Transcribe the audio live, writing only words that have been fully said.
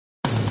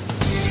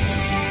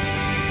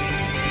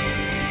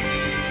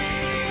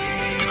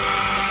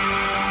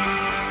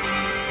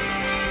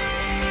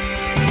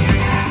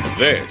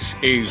This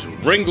is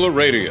Ringler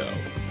Radio,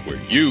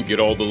 where you get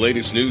all the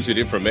latest news and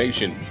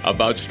information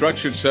about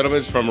structured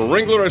settlements from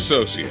Ringler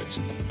Associates,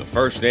 the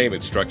first name in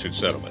structured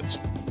settlements,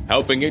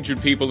 helping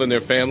injured people and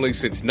their families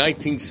since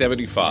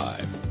 1975.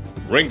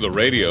 Ringler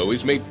Radio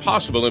is made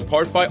possible in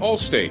part by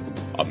Allstate,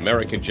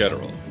 American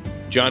General,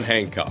 John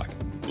Hancock,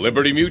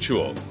 Liberty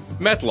Mutual,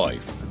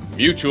 MetLife,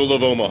 Mutual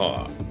of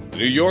Omaha,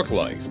 New York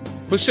Life,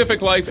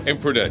 Pacific Life, and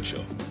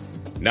Prudential.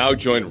 Now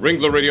join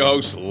Ringler Radio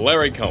host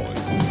Larry Cohen.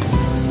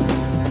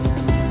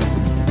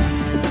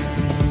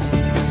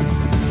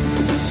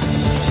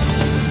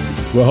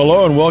 Well,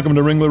 hello and welcome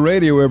to Ringler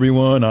Radio,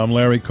 everyone. I'm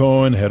Larry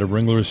Cohen, head of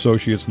Ringler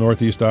Associates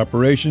Northeast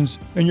Operations,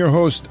 and your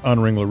host on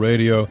Ringler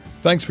Radio.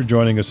 Thanks for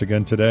joining us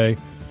again today.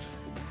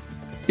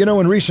 You know,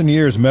 in recent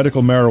years,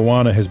 medical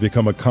marijuana has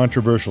become a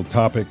controversial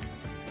topic.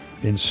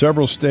 In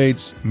several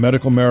states,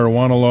 medical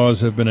marijuana laws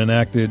have been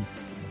enacted,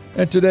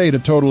 and to date, a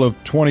total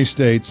of 20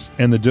 states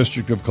and the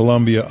District of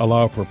Columbia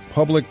allow for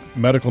public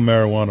medical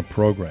marijuana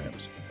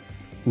programs.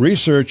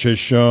 Research has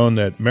shown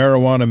that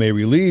marijuana may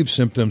relieve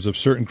symptoms of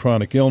certain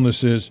chronic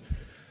illnesses,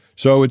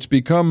 so it's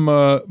become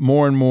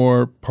more and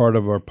more part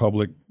of our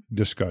public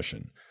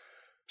discussion.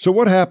 So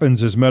what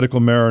happens as medical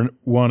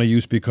marijuana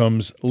use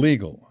becomes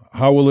legal?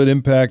 How will it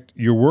impact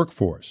your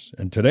workforce?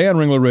 And today on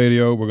Ringler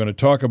Radio, we're going to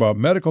talk about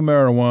medical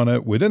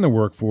marijuana within the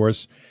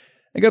workforce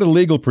and get a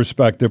legal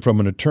perspective from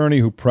an attorney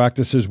who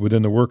practices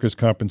within the workers'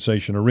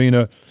 compensation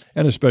arena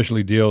and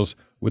especially deals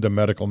with the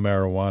medical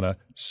marijuana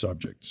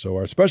subject. So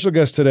our special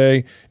guest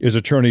today is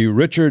attorney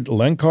Richard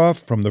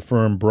Lenkov from the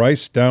firm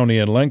Bryce Downey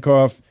and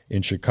Lenkov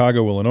in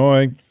Chicago,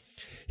 Illinois.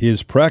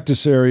 His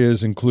practice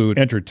areas include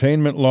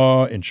entertainment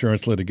law,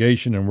 insurance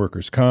litigation, and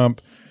workers' comp.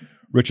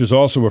 Rich is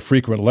also a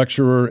frequent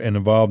lecturer and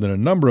involved in a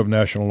number of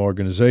national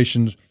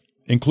organizations,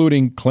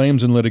 including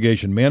Claims and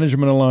Litigation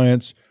Management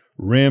Alliance,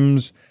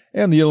 RIMS,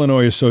 and the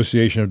Illinois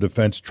Association of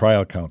Defense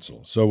Trial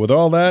Counsel. So with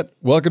all that,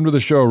 welcome to the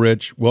show,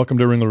 Rich. Welcome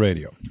to Ringler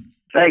Radio.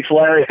 Thanks,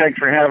 Larry. Thanks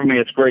for having me.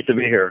 It's great to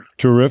be here.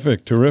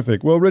 Terrific,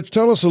 terrific. Well, Rich,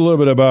 tell us a little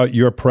bit about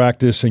your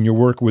practice and your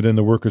work within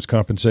the workers'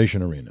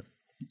 compensation arena.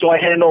 So I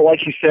handle, like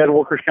you said,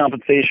 workers'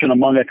 compensation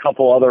among a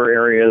couple other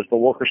areas, but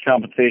workers'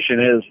 compensation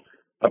is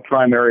a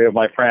prime area of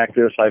my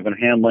practice. I've been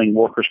handling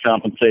workers'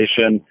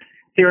 compensation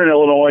here in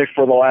Illinois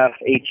for the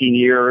last 18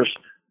 years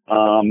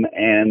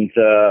and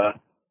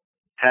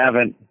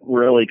haven't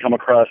really come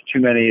across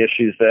too many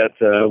issues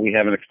that we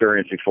haven't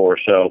experienced before.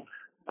 So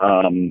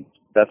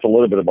that's a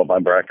little bit about my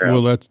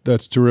background. Well,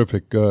 that's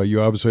terrific.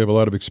 You obviously have a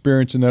lot of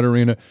experience in that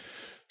arena.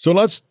 So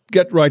let's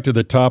get right to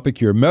the topic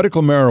here.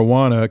 Medical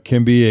marijuana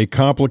can be a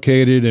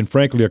complicated and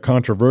frankly a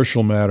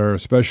controversial matter,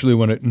 especially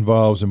when it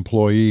involves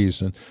employees.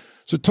 And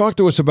so talk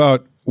to us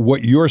about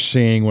what you're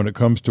seeing when it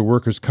comes to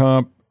workers'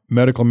 comp,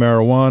 medical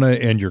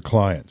marijuana, and your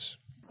clients.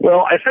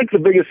 Well, I think the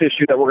biggest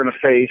issue that we're going to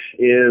face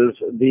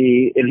is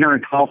the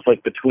inherent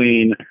conflict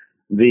between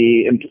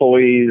the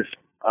employee's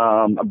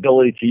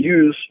ability to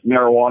use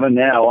marijuana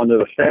now under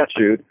the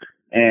statute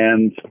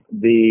and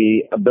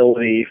the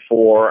ability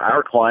for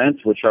our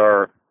clients, which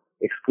are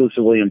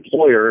exclusively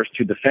employers,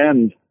 to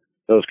defend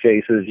those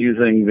cases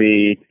using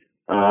the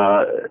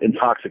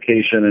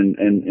intoxication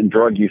and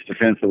drug use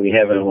defense that we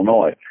have in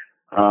Illinois.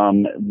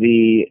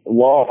 The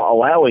law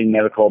allowing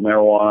medical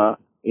marijuana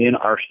in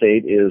our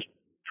state is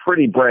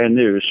pretty brand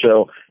new,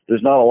 so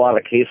there's not a lot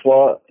of case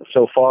law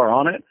so far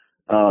on it,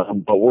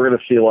 but we're going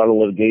to see a lot of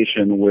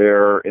litigation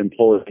where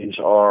employees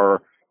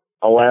are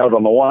allowed,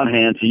 on the one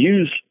hand, to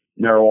use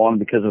marijuana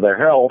because of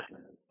their health,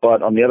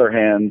 but on the other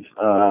hand,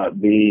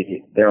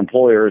 their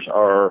employers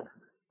are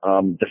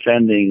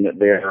defending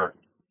their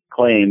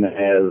claim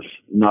as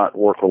not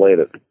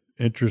work-related.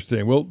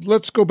 Interesting. Well,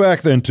 let's go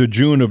back then to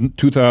June of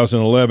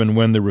 2011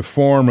 when the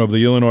reform of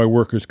the Illinois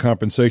workers'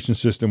 compensation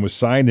system was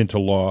signed into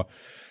law.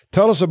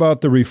 Tell us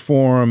about the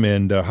reform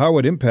and how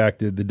it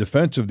impacted the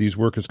defense of these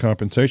workers'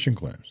 compensation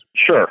claims.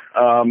 Sure.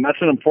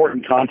 That's an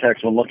important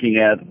context when looking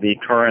at the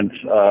current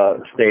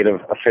state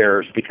of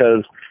affairs,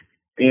 because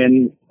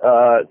in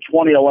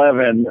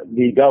 2011,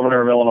 the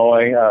governor of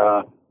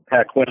Illinois,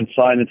 Pat Quinn,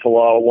 signed into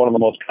law one of the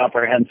most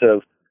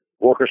comprehensive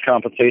workers'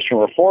 compensation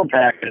reform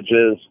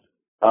packages,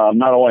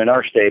 not only in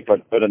our state,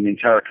 but in the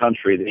entire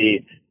country.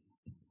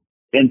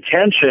 The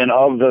intention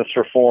of this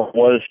reform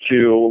was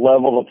to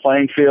level the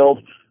playing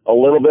field a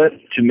little bit,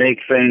 to make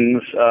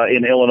things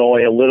in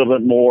Illinois a little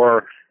bit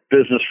more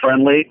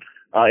business-friendly.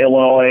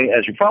 Illinois,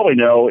 as you probably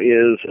know,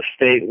 is a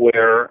state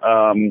where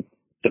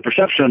the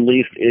perception, at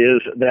least,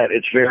 is that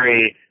it's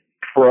very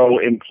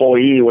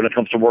pro-employee when it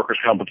comes to workers'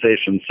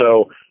 compensation.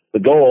 So the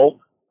goal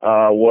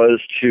was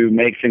to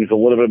make things a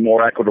little bit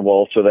more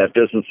equitable so that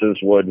businesses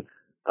would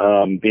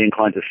be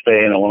inclined to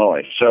stay in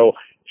Illinois. So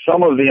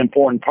some of the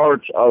important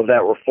parts of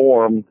that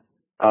reform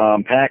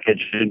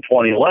package in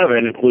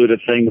 2011 included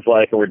things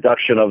like a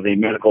reduction of the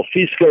medical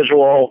fee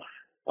schedule,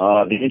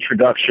 the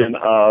introduction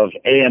of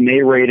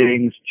AMA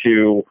ratings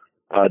to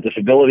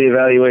disability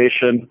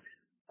evaluation,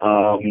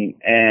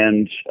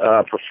 and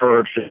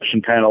preferred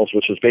physician panels,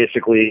 which is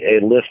basically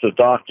a list of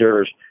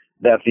doctors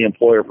that the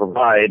employer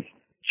provides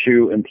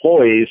to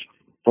employees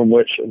from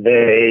which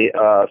they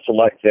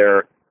select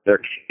their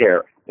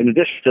care. In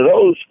addition to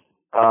those,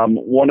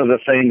 one of the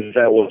things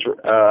that was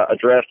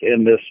addressed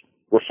in this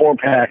reform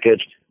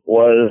package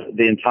was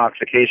the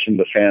intoxication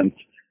defense.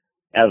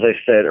 As I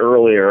said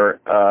earlier,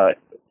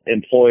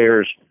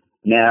 employers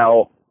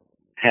now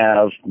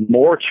have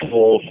more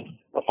tools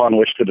upon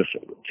which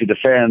to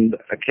defend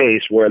a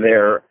case where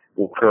their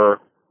worker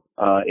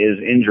is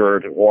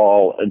injured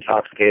while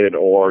intoxicated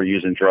or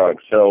using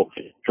drugs. So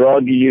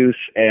drug use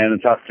and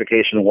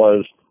intoxication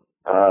was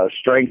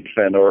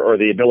strengthened, or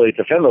the ability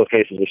to defend those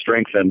cases was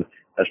strengthened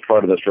as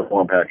part of this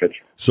reform package.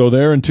 So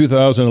there in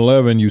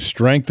 2011, you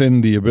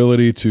strengthened the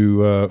ability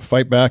to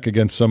fight back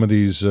against some of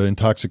these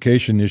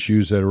intoxication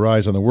issues that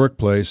arise in the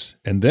workplace.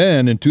 And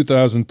then in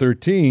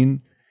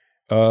 2013,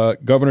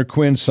 Governor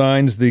Quinn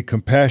signs the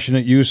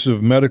Compassionate Use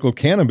of Medical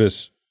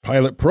Cannabis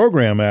Pilot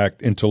Program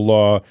Act into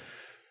law.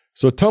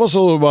 So tell us a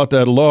little about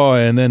that law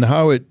and then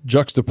how it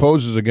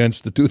juxtaposes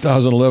against the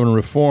 2011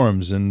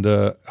 reforms and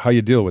how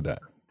you deal with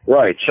that.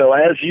 Right. So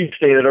as you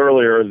stated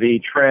earlier, the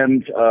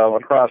trend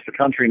across the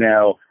country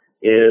now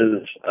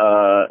is,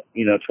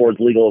 towards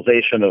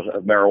legalization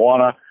of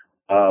marijuana.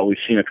 We've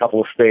seen a couple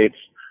of states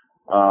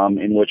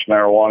in which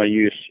marijuana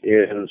use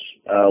is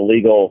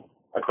legal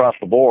across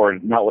the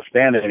board,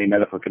 notwithstanding any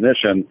medical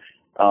condition,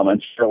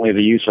 and certainly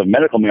the use of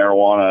medical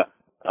marijuana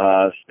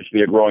seems to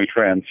be a growing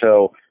trend.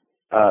 So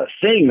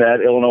seeing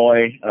that,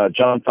 Illinois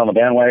jumped on the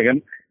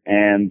bandwagon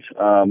and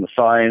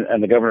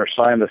the governor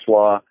signed this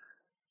law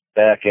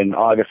back in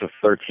August of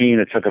 13.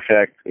 It took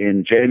effect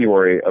in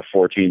January of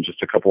 14,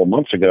 just a couple of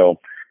months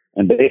ago.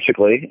 And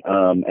basically,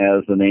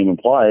 as the name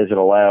implies, it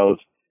allows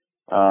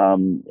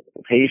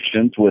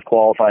patients with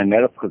qualifying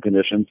medical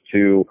conditions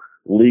to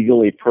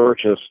legally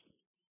purchase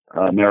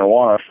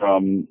marijuana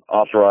from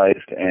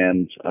authorized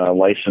and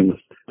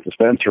licensed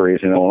dispensaries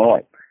in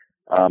Illinois.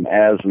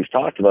 As we've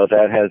talked about,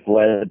 that has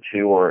led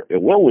to, or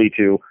it will lead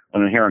to,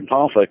 an inherent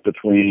conflict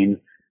between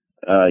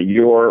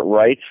your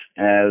rights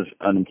as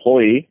an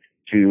employee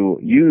to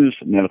use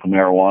medical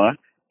marijuana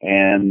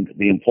and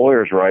the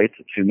employer's right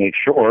to make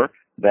sure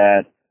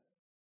that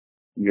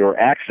your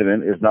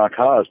accident is not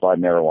caused by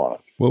marijuana.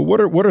 Well,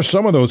 what are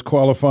some of those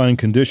qualifying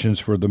conditions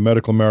for the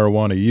medical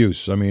marijuana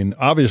use? I mean,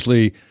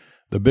 obviously,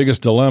 the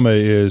biggest dilemma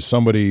is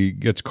somebody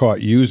gets caught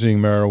using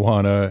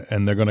marijuana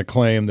and they're going to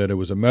claim that it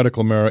was a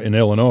medical in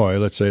Illinois.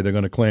 Let's say they're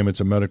going to claim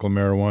it's a medical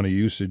marijuana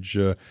usage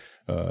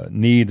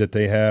need that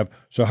they have.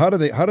 So how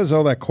does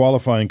all that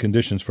qualifying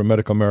conditions for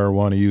medical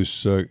marijuana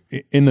use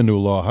in the new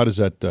law? How does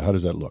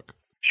that look?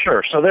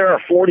 Sure. So there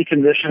are 40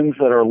 conditions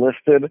that are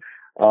listed.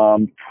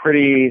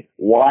 Pretty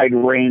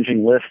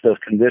wide-ranging list of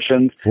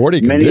conditions.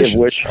 40 many conditions.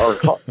 Of which are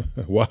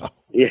wow.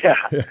 Yeah.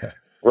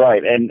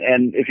 Right. And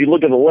if you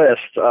look at the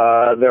list,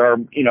 there are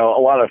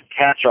a lot of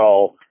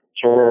catch-all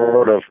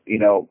sort of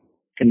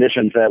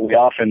conditions that we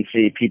often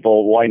see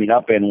people lining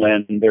up in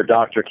when their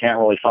doctor can't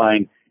really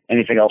find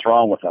anything else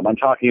wrong with them. I'm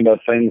talking about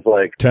things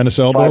like tennis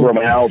elbow,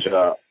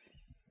 fibromyalgia,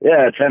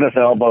 tennis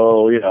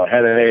elbow,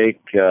 headache.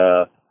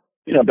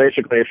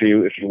 Basically, if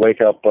you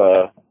wake up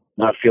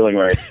not feeling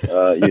right,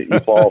 you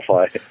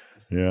qualify.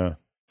 Yeah.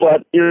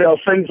 But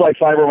things like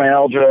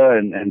fibromyalgia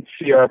and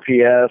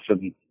CRPS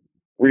and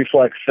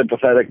reflex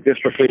sympathetic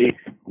dystrophy,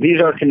 these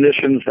are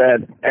conditions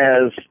that,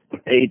 as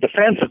a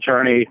defense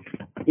attorney,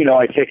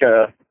 I take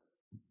a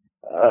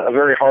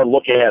very hard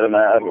look at them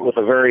with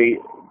a very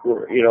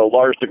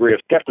large degree of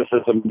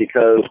skepticism,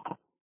 because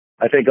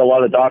I think a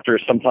lot of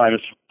doctors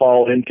sometimes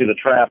fall into the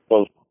trap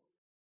of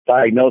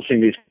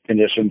diagnosing these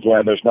conditions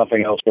when there's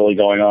nothing else really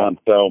going on.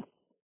 So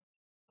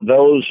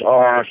those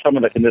are some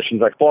of the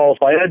conditions that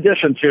qualify, in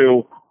addition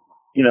to,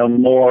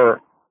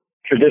 more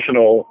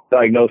traditional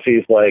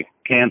diagnoses like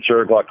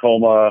cancer,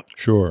 glaucoma,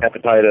 sure,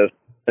 hepatitis,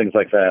 things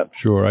like that.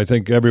 Sure. I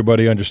think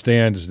everybody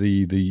understands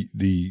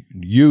the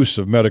use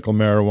of medical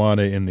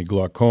marijuana in the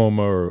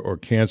glaucoma or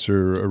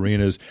cancer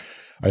arenas.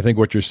 I think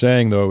what you're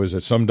saying, though, is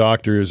that some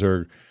doctors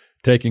are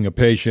taking a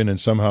patient and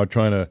somehow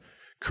trying to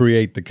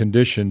create the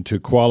condition to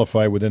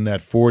qualify within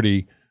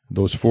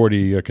those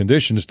 40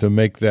 conditions to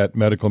make that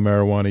medical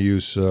marijuana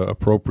use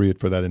appropriate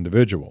for that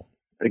individual.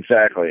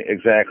 Exactly.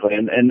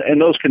 And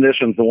those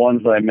conditions, the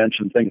ones that I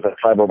mentioned, things like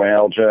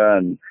fibromyalgia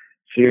and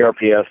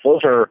CRPS,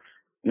 those are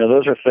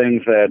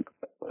things that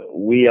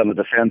we on the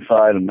defense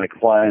side and my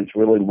clients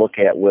really look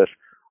at with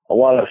a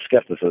lot of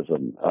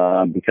skepticism,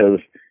 because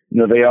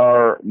they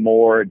are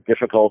more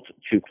difficult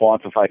to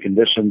quantify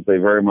conditions. They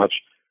very much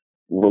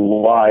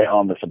rely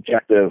on the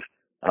subjective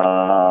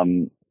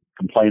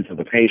complaints of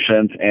the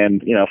patient,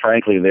 and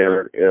frankly,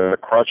 they're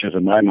crutches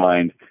in my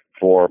mind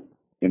for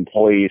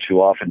employees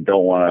who often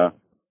don't want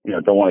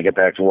to get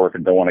back to work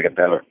and don't want to get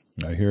better.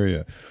 I hear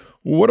you.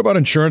 What about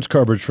insurance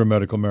coverage for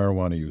medical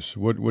marijuana use?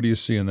 What do you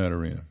see in that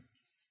arena?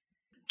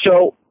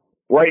 So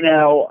right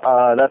now,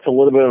 that's a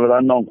little bit of an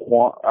unknown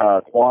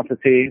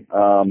quantity.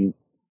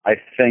 I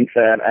think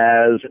that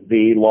as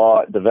the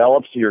law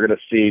develops, you're going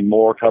to see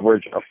more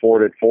coverage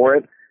afforded for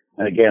it.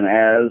 And again,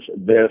 as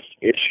this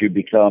issue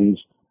becomes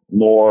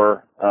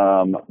more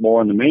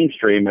in the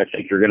mainstream, I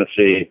think you're going to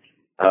see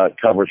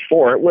coverage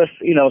for it with,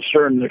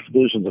 certain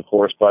exclusions, of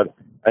course, but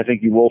I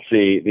think you will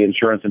see the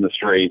insurance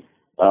industry,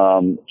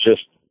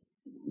 just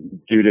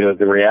due to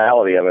the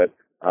reality of it,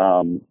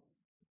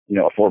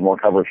 afford more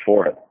coverage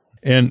for it.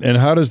 And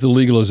how does the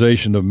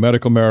legalization of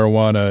medical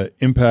marijuana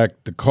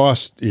impact the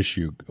cost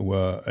issue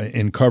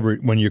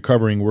when you're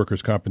covering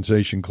workers'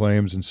 compensation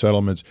claims and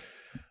settlements?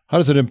 How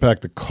does it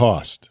impact the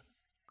cost?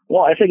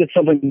 Well, I think it's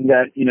something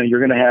that, you're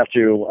going to have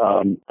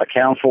to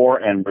account for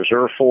and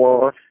reserve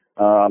for.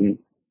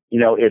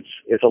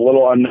 It's a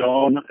little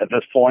unknown at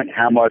this point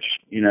how much,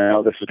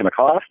 this is going to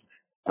cost.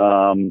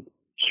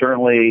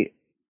 Certainly,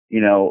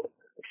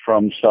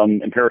 from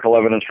some empirical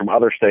evidence from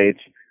other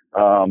states,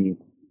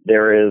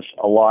 there is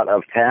a lot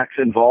of tax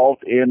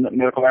involved in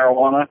medical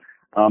marijuana.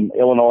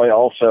 Illinois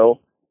also,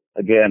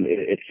 again,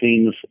 it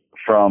seems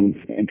from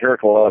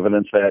empirical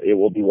evidence that it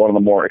will be one of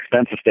the more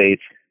expensive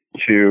states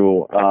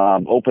to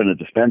open a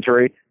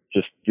dispensary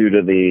just due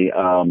to the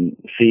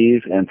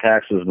fees and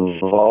taxes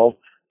involved.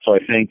 So I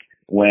think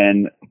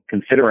when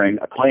considering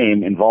a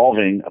claim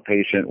involving a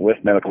patient with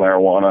medical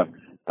marijuana,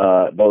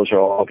 those are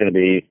all going to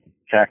be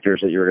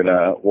factors that you're going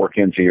to work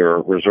into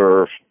your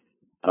reserve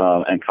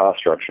and cost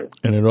structure.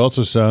 And it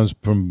also sounds,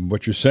 from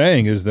what you're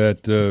saying, is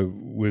that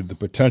with the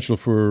potential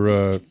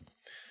for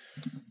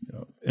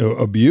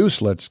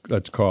abuse, let's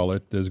call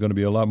it, there's going to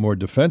be a lot more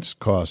defense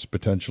costs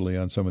potentially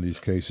on some of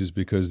these cases,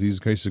 because these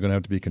cases are going to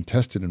have to be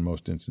contested in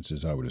most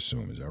instances, I would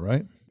assume. Is that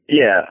right?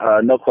 Yeah,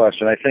 no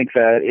question. I think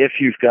that if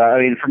you've got,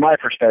 from my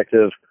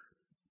perspective,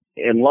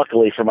 and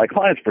luckily from my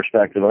client's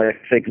perspective, I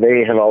think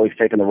they have always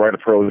taken the right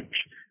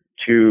approach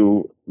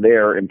to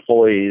their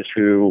employees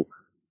who,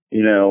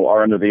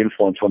 are under the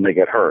influence when they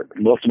get hurt.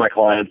 Most of my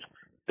clients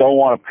don't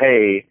want to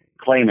pay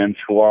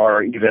claimants who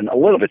are even a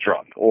little bit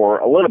drunk or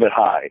a little bit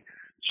high.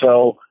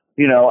 So,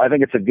 I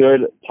think it's a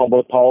good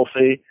public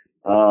policy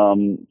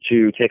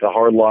to take a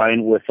hard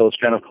line with those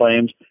kind of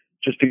claims,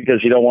 just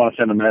because you don't want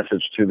to send a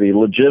message to the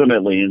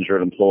legitimately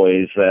injured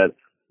employees that,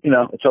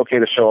 it's okay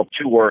to show up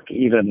to work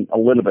even a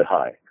little bit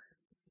high.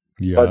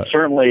 Yeah. But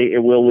certainly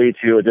it will lead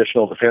to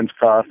additional defense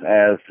costs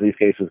as these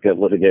cases get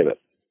litigated.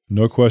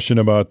 No question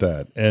about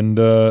that. And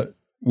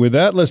with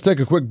that, let's take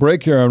a quick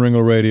break here on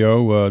Ringler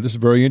Radio. This is a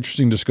very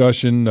interesting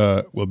discussion.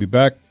 We'll be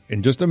back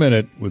in just a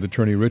minute with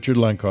attorney Richard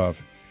Lenkov.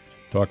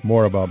 Talk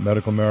more about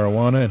medical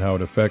marijuana and how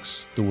it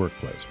affects the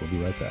workplace. We'll be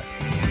right back.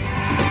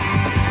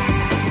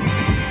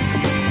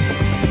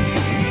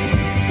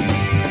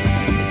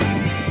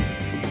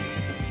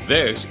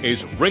 This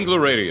is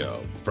Ringler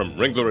Radio from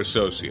Ringler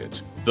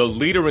Associates, the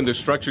leader in the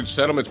structured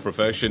settlements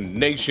profession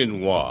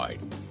nationwide.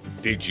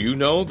 Did you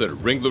know that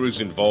Ringler is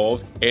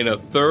involved in a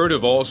third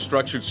of all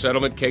structured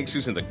settlement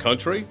cases in the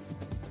country?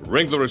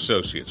 Ringler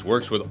Associates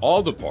works with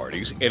all the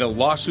parties in a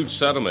lawsuit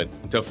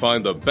settlement to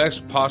find the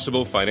best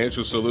possible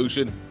financial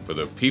solution for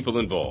the people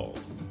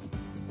involved.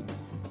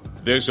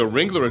 There's a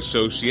Ringler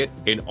Associate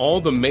in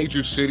all the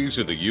major cities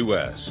of the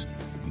U.S.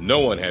 No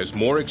one has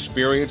more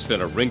experience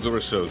than a Ringler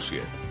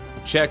Associate.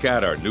 Check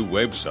out our new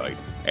website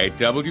at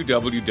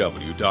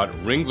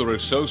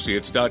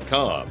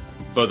www.ringlerassociates.com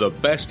for the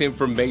best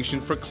information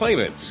for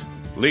claimants,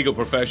 legal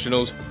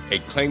professionals,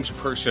 and claims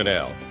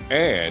personnel,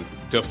 and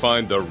to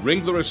find the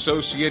Ringler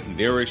Associate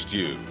nearest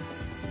you.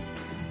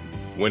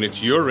 When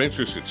it's your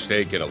interest at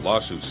stake in a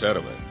lawsuit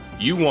settlement,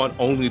 you want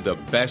only the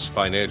best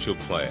financial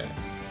plan.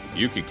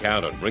 You can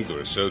count on Ringler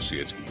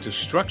Associates to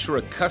structure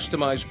a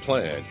customized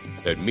plan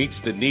that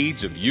meets the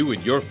needs of you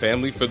and your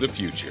family for the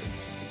future.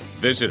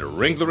 Visit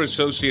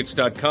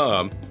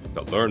ringlerassociates.com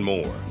to learn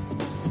more.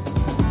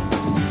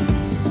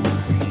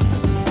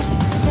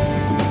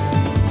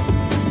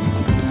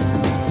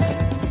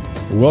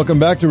 Welcome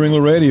back to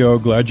Ringler Radio.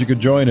 Glad you could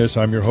join us.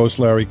 I'm your host,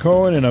 Larry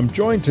Cohen, and I'm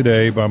joined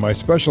today by my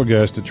special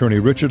guest, attorney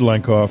Richard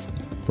Lenkov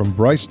from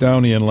Bryce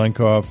Downey and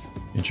Lenkov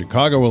in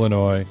Chicago,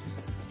 Illinois.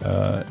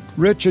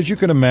 Rich, as you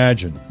can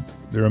imagine,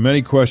 there are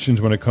many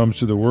questions when it comes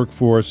to the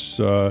workforce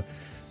and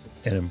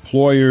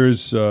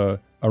employers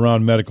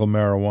around medical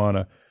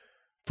marijuana.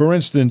 For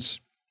instance,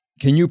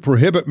 can you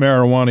prohibit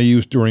marijuana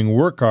use during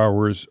work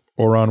hours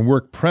or on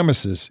work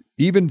premises,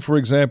 even, for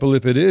example,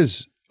 if it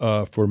is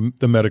for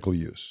the medical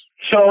use?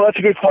 So that's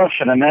a good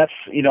question, and that's,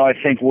 I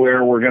think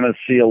where we're going to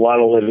see a lot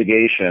of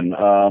litigation.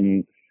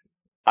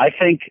 I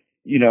think,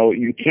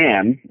 you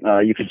can.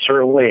 You could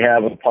certainly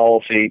have a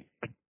policy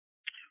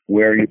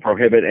where you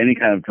prohibit any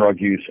kind of drug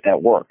use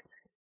at work.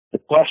 The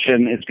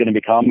question is going to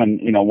become, and,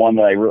 one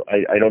that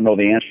I don't know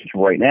the answer to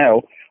right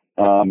now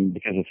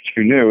because it's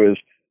too new, is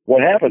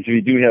what happens if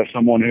you do have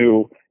someone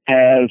who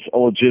has a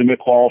legitimate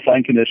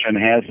qualifying condition,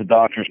 has a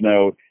doctor's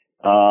note,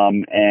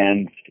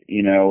 and,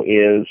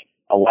 is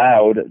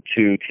allowed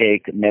to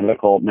take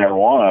medical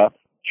marijuana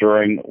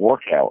during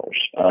work hours.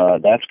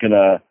 That's going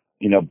to,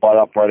 butt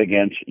up right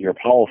against your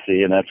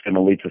policy, and that's going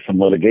to lead to some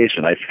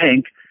litigation. I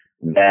think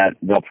that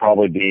they'll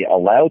probably be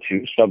allowed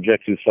to,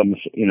 subject to some,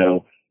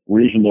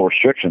 reasonable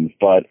restrictions.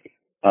 But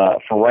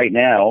for right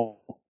now,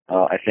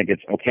 I think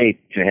it's okay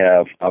to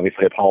have,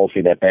 obviously, a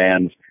policy that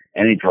bans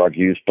any drug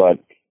use, but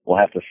we'll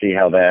have to see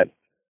how that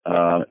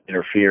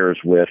interferes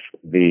with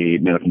the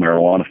medical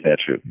marijuana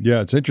statute.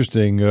 Yeah, it's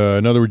interesting.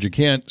 In other words, you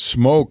can't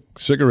smoke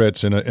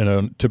cigarettes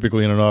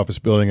typically in an office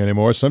building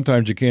anymore.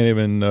 Sometimes you can't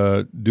even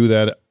do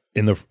that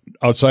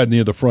outside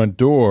near the front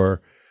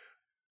door.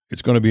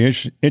 It's going to be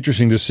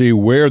interesting to see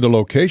where the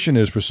location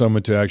is for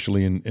someone to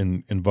actually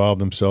involve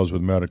themselves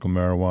with medical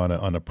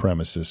marijuana on the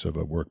premises of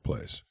a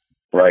workplace.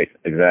 Right,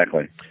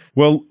 exactly.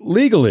 Well,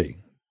 legally,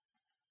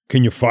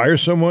 can you fire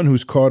someone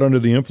who's caught under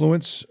the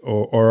influence,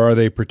 or are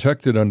they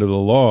protected under the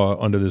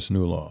law, under this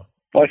new law?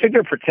 Well, I think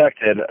they're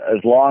protected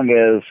as long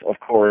as, of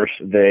course,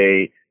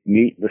 they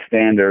meet the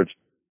standards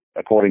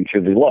according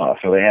to the law.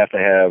 So they have to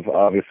have,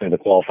 obviously, the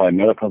qualified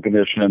medical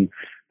condition.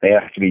 They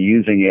have to be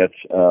using it,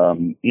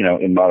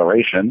 in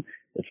moderation.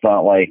 It's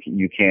not like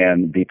you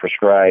can be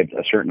prescribed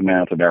a certain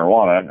amount of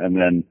marijuana and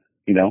then,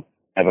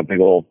 have a big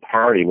old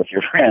party with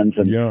your friends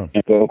and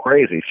go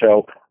crazy.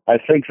 So I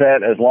think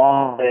that as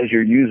long as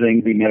you're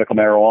using the medical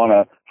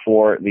marijuana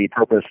for the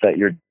purpose that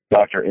your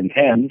doctor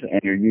intends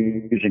and you're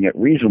using it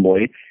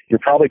reasonably, you're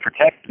probably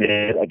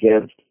protected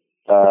against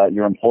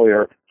your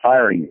employer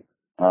firing you.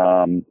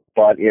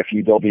 But if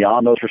you go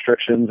beyond those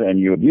restrictions and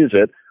you abuse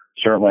it,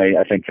 certainly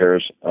I think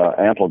there's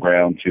ample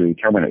ground to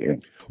terminate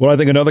you. Well, I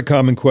think another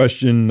common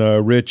question,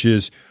 Rich,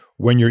 is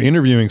when you're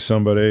interviewing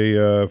somebody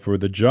for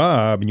the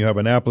job and you have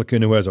an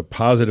applicant who has a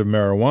positive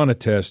marijuana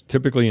test,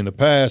 typically in the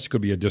past it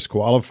could be a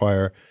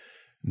disqualifier.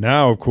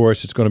 Now, of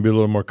course, it's going to be a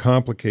little more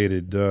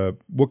complicated.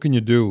 What can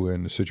you do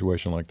in a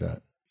situation like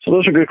that? So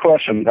those are good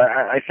questions.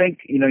 I think,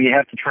 you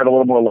have to tread a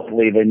little more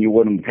lightly than you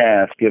would in the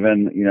past,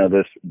 given,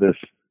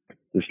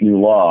 this new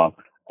law.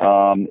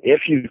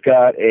 If you've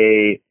got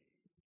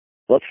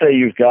let's say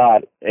you've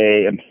got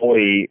a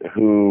employee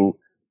who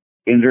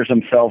injures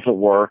themselves at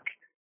work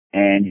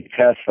and you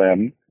test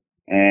them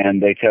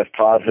and they test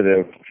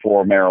positive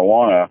for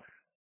marijuana,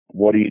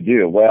 what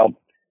do? Well,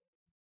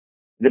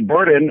 the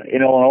burden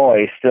in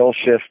Illinois still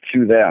shifts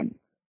to them.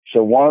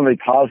 So one of the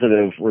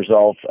positive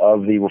results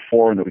of the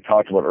reform that we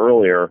talked about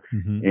earlier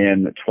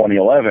in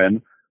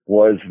 2011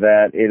 was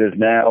that it is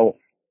now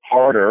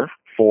harder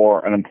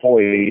for an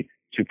employee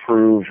to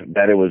prove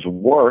that it was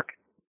work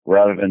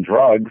rather than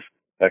drugs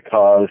that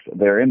caused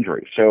their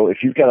injury. So if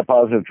you've got a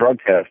positive drug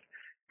test,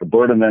 the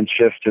burden then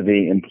shifts to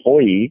the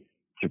employee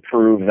to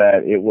prove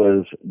that it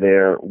was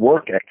their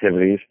work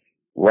activities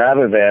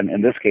rather than,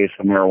 in this case,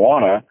 the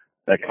marijuana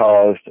that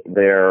caused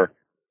their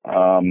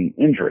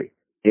injury.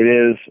 It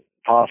is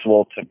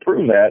possible to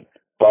prove that,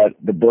 but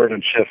the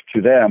burden shifts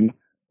to them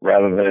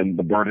rather than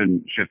the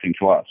burden shifting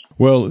to us.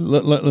 Well,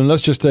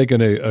 let's just take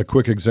a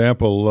quick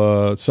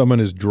example. Someone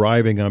is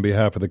driving on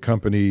behalf of the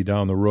company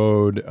down the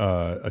road,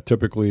 a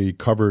typically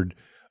covered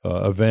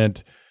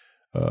event,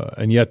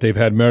 and yet they've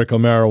had medical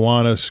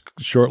marijuana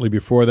shortly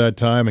before that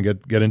time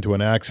and get into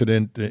an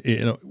accident.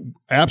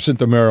 Absent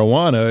the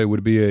marijuana, it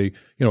would be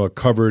a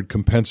covered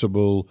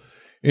compensable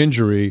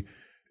injury.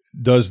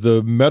 Does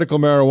the medical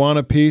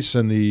marijuana piece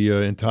and the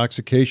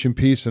intoxication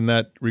piece in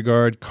that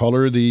regard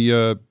color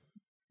the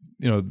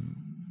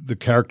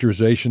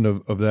characterization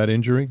of that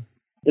injury?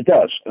 It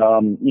does.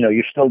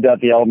 You've still got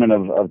the element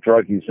of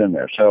drug use in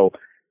there. So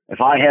if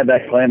I had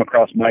that claim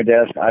across my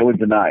desk, I would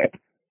deny it.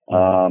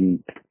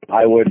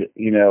 I would,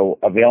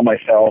 avail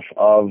myself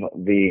of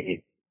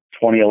the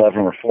 2011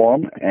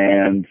 reform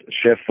and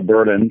shift the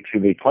burden to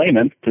the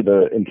claimant, to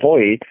the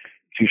employee,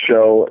 to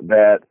show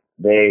that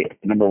they,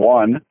 number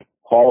one,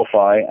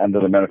 qualify under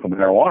the Medical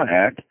Marijuana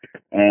Act,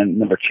 and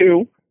number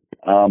two,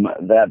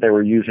 that they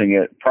were using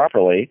it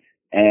properly,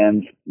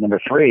 and number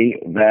three,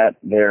 that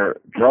their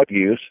drug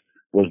use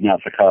was not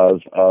the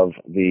cause of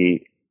the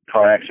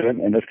car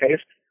accident in this case,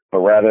 but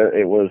rather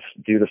it was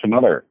due to some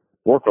other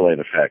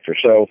work-related factor.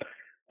 So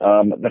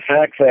the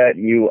fact that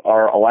you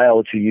are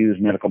allowed to use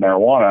medical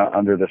marijuana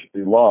under this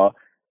new law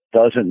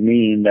doesn't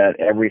mean that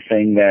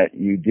everything that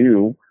you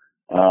do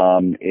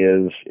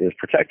is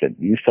protected.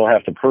 You still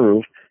have to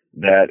prove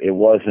that it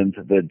wasn't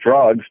the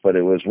drugs, but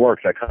it was work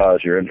that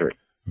caused your injury.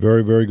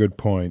 Very, very good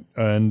point.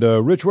 And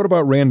Rich, what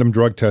about random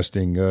drug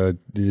testing?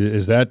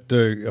 Is that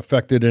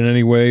affected in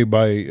any way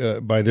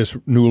by this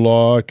new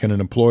law? Can an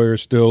employer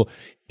still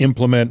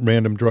implement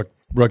random drug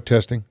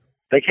testing?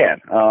 They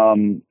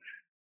can.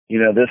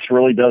 This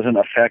really doesn't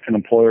affect an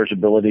employer's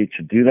ability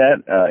to do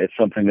that. It's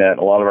something that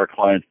a lot of our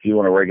clients do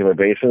on a regular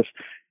basis.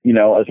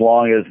 As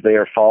long as they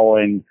are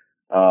following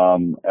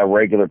a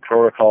regular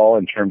protocol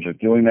in terms of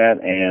doing that,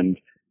 and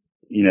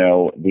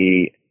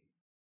the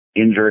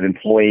injured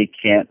employee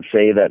can't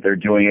say that they're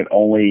doing it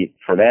only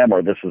for them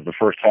or this is the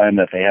first time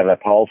that they have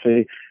that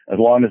policy. As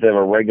long as they have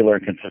a regular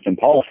and consistent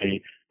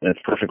policy, then it's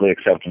perfectly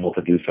acceptable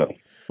to do so.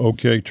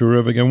 Okay,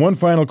 terrific. And one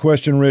final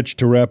question, Rich,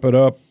 to wrap it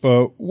up.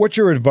 What's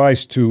your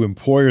advice to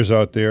employers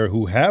out there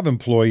who have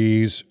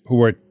employees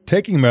who are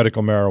taking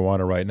medical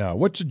marijuana right now?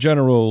 What's the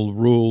general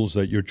rules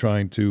that you're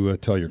trying to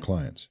tell your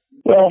clients?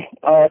 Well,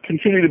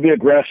 continue to be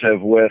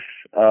aggressive with,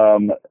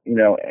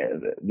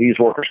 these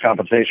workers'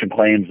 compensation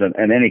claims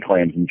and any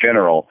claims in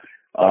general.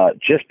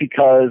 Just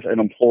because an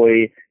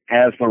employee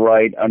has the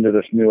right under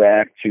this new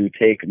act to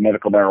take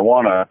medical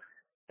marijuana,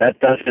 that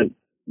doesn't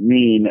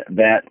mean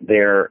that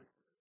their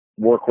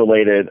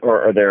work-related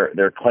or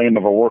their claim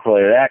of a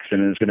work-related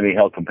accident is going to be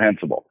held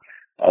compensable.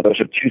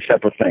 Those are two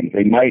separate things.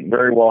 They might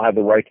very well have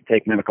the right to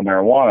take medical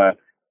marijuana.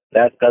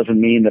 That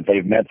doesn't mean that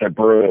they've met their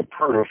burden of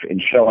proof in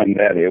showing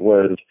that it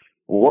was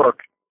work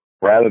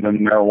rather than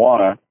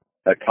marijuana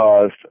that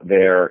caused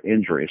their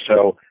injury.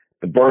 So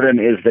the burden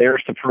is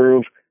theirs to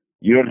prove.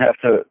 You don't have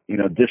to,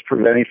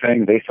 disprove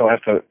anything. They still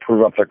have to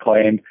prove up their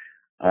claim.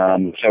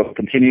 So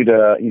continue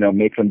to,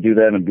 make them do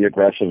that and be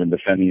aggressive in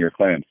defending your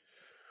claim.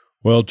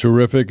 Well,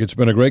 terrific. It's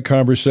been a great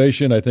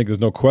conversation. I think there's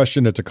no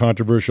question it's a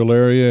controversial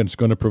area, and it's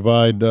going to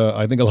provide,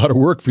 I think, a lot of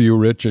work for you,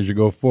 Rich, as you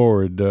go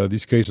forward.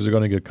 These cases are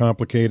going to get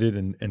complicated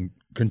and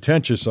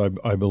contentious,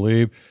 I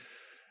believe.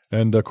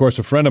 And, of course,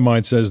 a friend of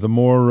mine says the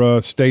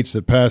more states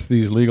that pass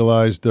these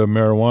legalized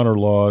marijuana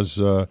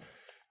laws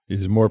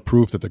is more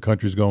proof that the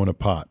country's going to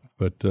pot.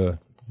 But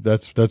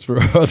that's for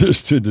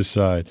others to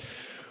decide.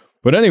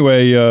 But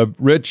anyway,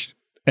 Rich,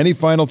 any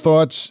final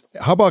thoughts?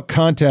 How about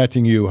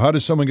contacting you? How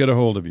does someone get a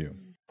hold of you?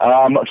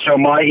 So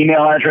my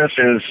email address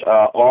is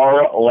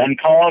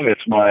R.Lenkov.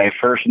 It's my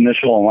first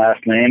initial and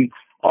last name,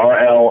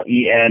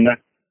 RLENKOV,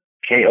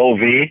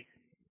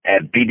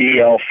 at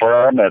BDL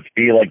Firm. That's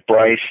B like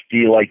Bryce,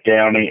 D like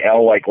Downey,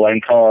 L like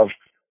Lenkov,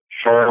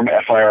 Firm,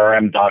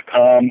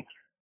 FIRM.com.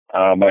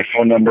 My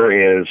phone number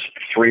is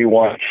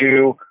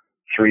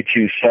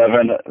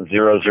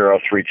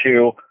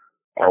 312-327-0032.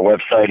 Our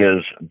website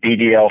is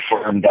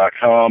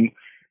BDLFirm.com.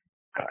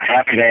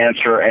 Happy to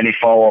answer any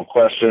follow-up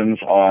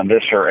questions on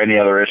this or any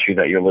other issue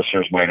that your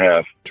listeners might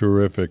have.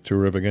 Terrific.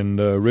 And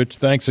Rich,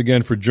 thanks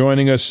again for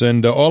joining us.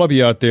 And all of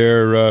you out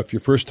there, if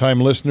you're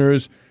first-time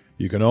listeners,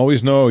 you can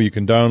always know you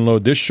can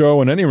download this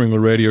show and any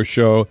Ringler Radio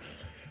show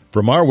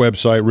from our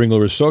website,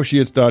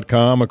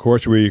 RinglerAssociates.com, of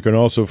course, where you can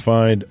also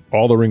find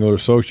all the Ringler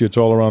Associates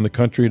all around the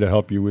country to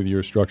help you with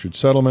your structured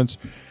settlements.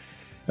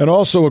 And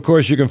also, of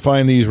course, you can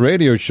find these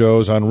radio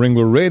shows on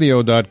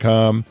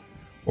RinglerRadio.com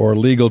or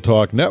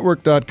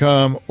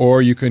LegalTalkNetwork.com,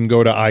 or you can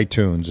go to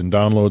iTunes and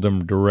download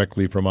them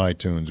directly from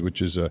iTunes, which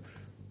is a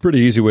pretty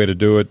easy way to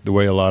do it, the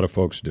way a lot of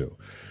folks do.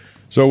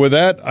 So with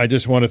that, I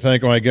just want to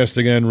thank my guest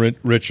again,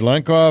 Rich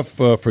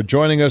Lenkov, for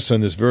joining us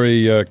on this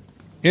very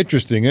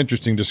interesting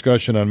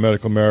discussion on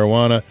medical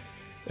marijuana.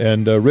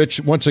 And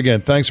Rich, once again,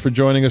 thanks for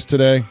joining us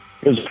today.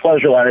 It was a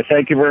pleasure, Larry.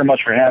 Thank you very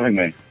much for having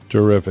me.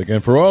 Terrific.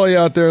 And for all of you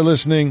out there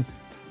listening,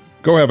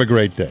 go have a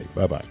great day.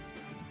 Bye-bye.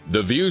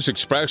 The views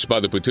expressed by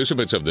the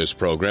participants of this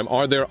program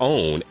are their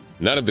own.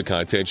 None of the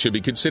content should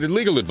be considered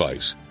legal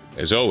advice.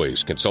 As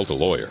always, consult a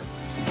lawyer.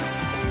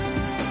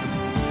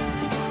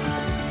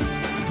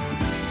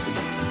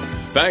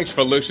 Thanks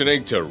for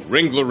listening to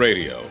Ringler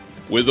Radio.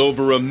 With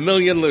over 1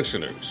 million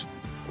listeners,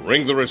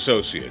 Ringler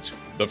Associates,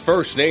 the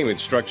first name in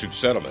structured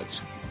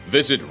settlements.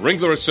 Visit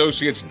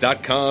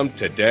RinglerAssociates.com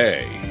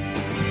today.